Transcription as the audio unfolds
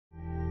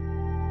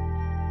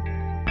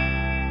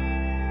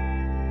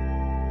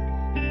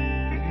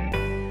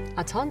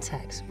At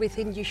Ontex, we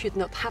think you should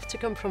not have to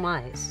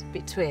compromise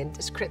between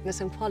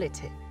discreetness and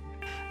quality.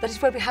 That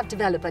is why we have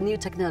developed a new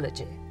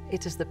technology.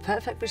 It is the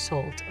perfect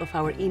result of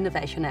our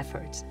innovation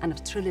efforts and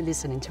of truly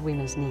listening to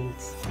women's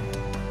needs.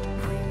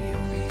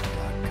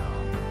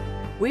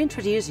 We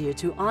introduce you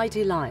to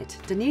ID Lite,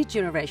 the new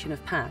generation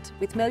of pad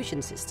with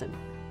motion system.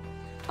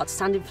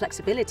 Outstanding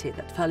flexibility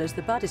that follows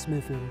the body's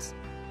movements.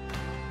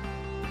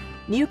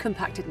 New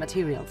compacted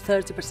material,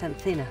 30%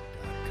 thinner.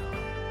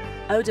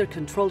 Odor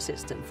control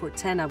system for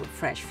 10-hour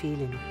fresh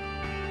feeling.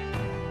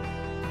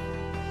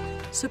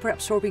 Super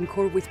absorbing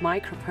core with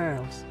micro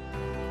pearls.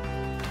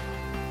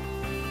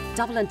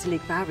 Double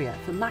anti-leak barrier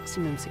for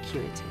maximum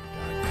security.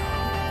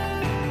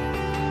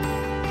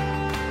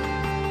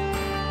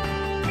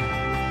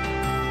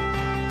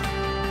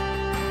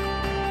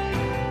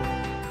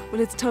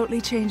 Well, it's totally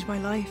changed my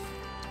life.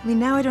 I mean,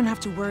 now I don't have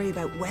to worry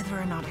about whether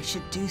or not I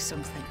should do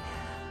something.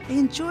 I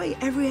enjoy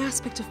every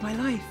aspect of my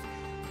life.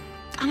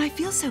 And I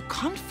feel so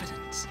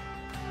confident.